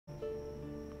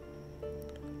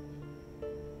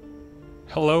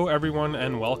Hello everyone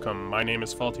and welcome. My name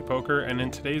is Faulty Poker, and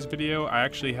in today's video I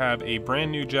actually have a brand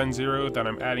new Gen 0 that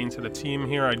I'm adding to the team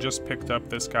here. I just picked up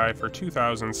this guy for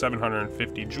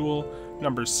 2,750 jewel,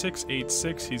 number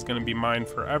 686. He's going to be mine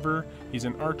forever. He's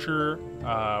an archer,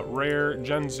 rare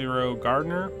Gen 0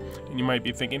 gardener, and you might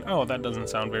be thinking, oh, that doesn't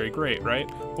sound very great,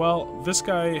 right? Well, this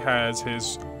guy has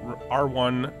his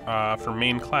R1 for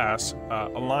main class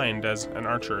aligned as an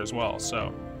archer as well,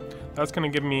 so that's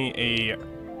going to give me a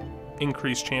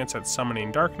increased chance at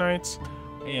summoning Dark Knights,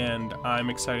 and I'm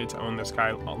excited to own this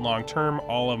guy long term.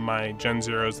 All of my Gen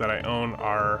 0s that I own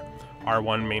are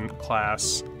R1 main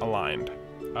class aligned.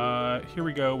 Here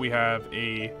we go. We have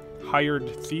a hired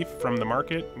thief from the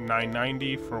market,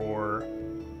 990 for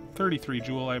 33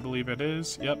 jewel, I believe it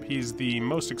is. Yep, he's the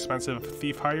most expensive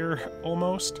thief hire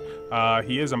almost.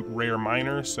 He is a rare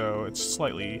miner, so it's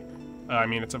slightly,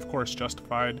 it's of course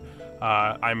justified.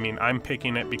 I'm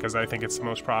picking it because I think it's the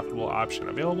most profitable option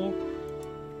available.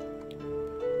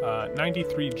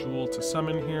 93 jewel to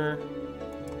summon here.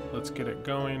 Let's get it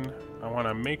going. I want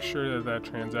to make sure that that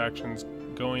transaction's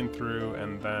going through,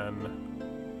 and then...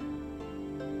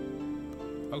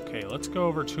 Okay, let's go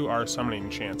over to our summoning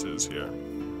chances here.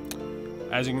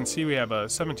 As you can see, we have a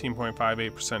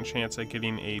 17.58% chance at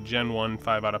getting a Gen 1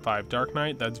 5 out of 5 Dark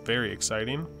Knight. That's very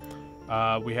exciting.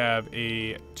 We have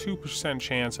a 2%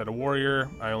 chance at a warrior.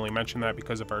 I only mention that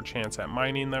because of our chance at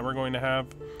mining that we're going to have.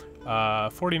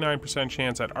 49%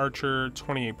 chance at archer,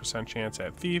 28% chance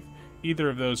at thief. Either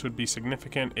of those would be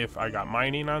significant if I got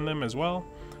mining on them as well.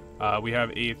 We have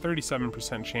a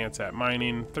 37% chance at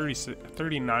mining,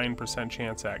 39%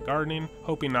 chance at gardening.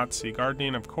 Hoping not to see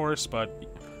gardening, of course, but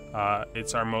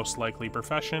it's our most likely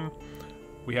profession.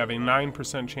 We have a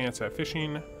 9% chance at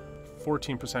fishing,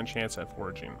 14% chance at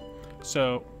foraging.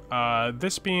 So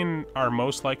this being our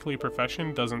most likely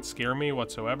profession doesn't scare me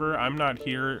whatsoever. I'm not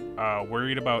here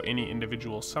worried about any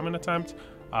individual summon attempt.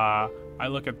 I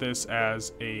look at this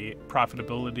as a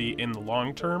profitability in the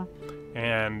long term,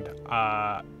 and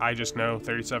I just know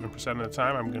 37% of the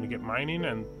time I'm going to get mining,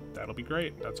 and that'll be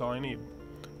great. That's all I need.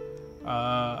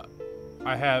 I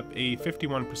have a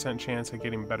 51% chance at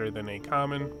getting better than a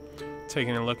common.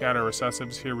 Taking a look at our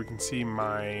recessives here, we can see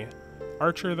my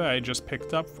archer that I just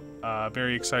picked up.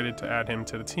 Very excited to add him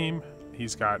to the team.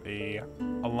 He's got a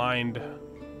aligned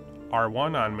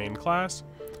R1 on main class.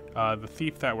 The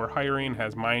thief that we're hiring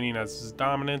has mining as his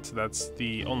dominant. That's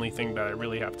the only thing that I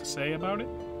really have to say about it.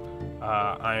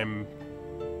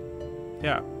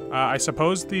 I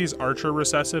suppose these archer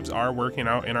recessives are working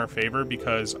out in our favor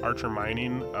because archer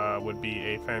mining would be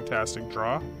a fantastic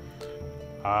draw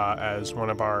as one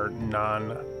of our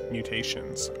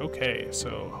non-mutations. Okay,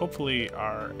 so hopefully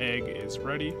our egg is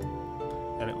ready,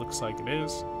 and it looks like it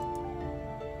is.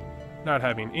 Not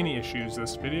having any issues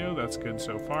this video, that's good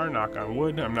so far, knock on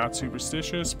wood. I'm not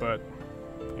superstitious, but,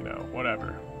 you know,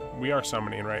 whatever. We are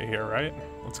summoning right here, right?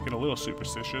 Let's get a little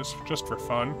superstitious, just for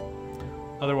fun.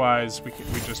 Otherwise, we'd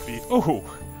just be... Oh!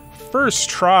 First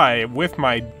try with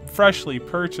my freshly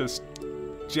purchased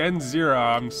Gen 0.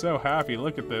 I'm so happy.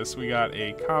 Look at this. We got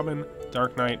a common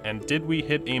Dark Knight, and did we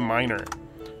hit a miner?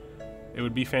 It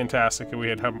would be fantastic if we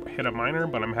had hit a miner,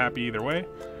 but I'm happy either way.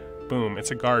 Boom,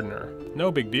 it's a gardener.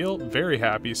 No big deal. Very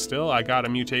happy still. I got a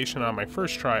mutation on my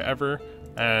first try ever,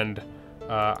 and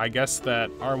I guess that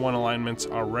R1 alignment's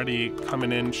already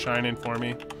coming in, shining for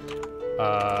me.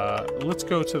 Let's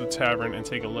go to the tavern and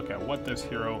take a look at what this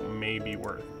hero may be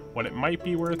worth. What it might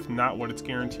be worth, not what it's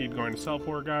guaranteed going to sell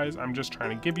for, guys. I'm just trying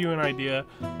to give you an idea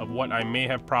of what I may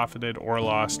have profited or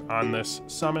lost on this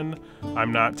summon.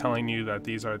 I'm not telling you that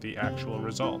these are the actual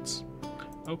results.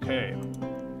 Okay.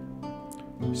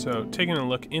 So, taking a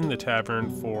look in the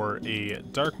tavern for a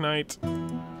Dark Knight.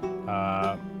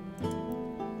 I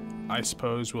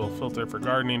suppose we'll filter for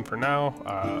gardening for now.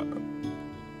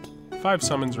 5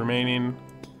 summons remaining.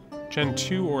 Gen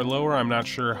 2 or lower, I'm not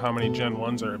sure how many Gen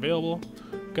 1s are available.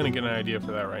 Gonna get an idea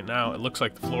for that right now. It looks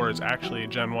like the floor is actually a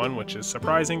Gen 1, which is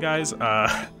surprising, guys.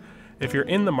 If you're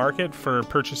in the market for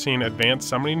purchasing advanced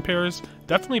summoning pairs,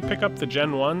 definitely pick up the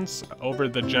Gen 1s over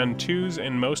the Gen 2s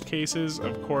in most cases.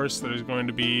 Of course, there's going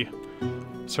to be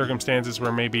circumstances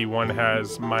where maybe one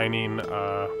has mining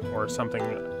or something,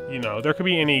 you know, there could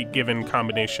be any given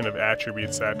combination of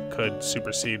attributes that could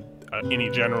supersede any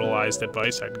generalized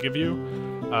advice I'd give you.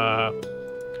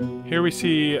 Here we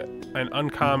see an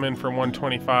uncommon for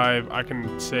 125. I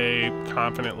can say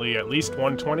confidently at least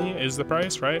 120 is the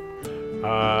price, right?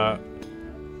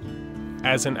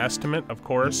 As an estimate, of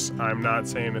course. I'm not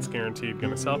saying it's guaranteed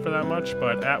going to sell for that much,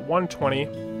 but at 120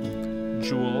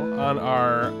 jewel on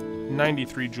our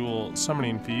 93 jewel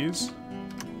summoning fees,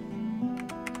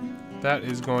 that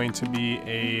is going to be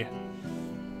a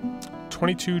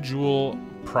 22 joule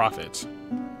profit.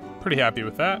 Pretty happy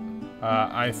with that.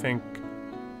 I think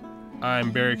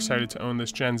I'm very excited to own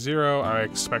this Gen 0. I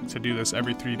expect to do this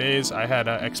every 3 days. I had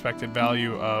an expected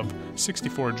value of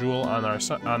 64 joule on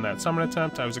that summon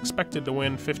attempt. I was expected to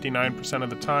win 59%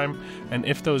 of the time, and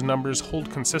if those numbers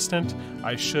hold consistent,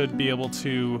 I should be able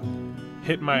to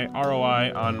hit my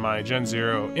ROI on my Gen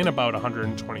 0 in about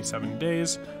 127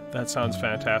 days. That sounds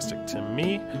fantastic to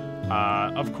me.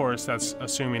 Of course, that's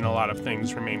assuming a lot of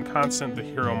things remain constant. The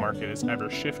hero market is ever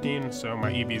shifting, so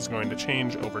my EV is going to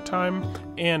change over time,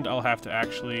 and I'll have to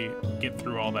actually get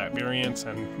through all that variance,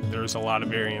 and there's a lot of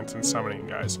variance in summoning,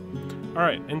 guys.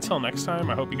 Alright, until next time,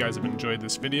 I hope you guys have enjoyed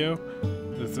this video.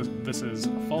 This is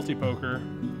Faulty Poker.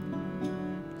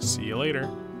 See you later.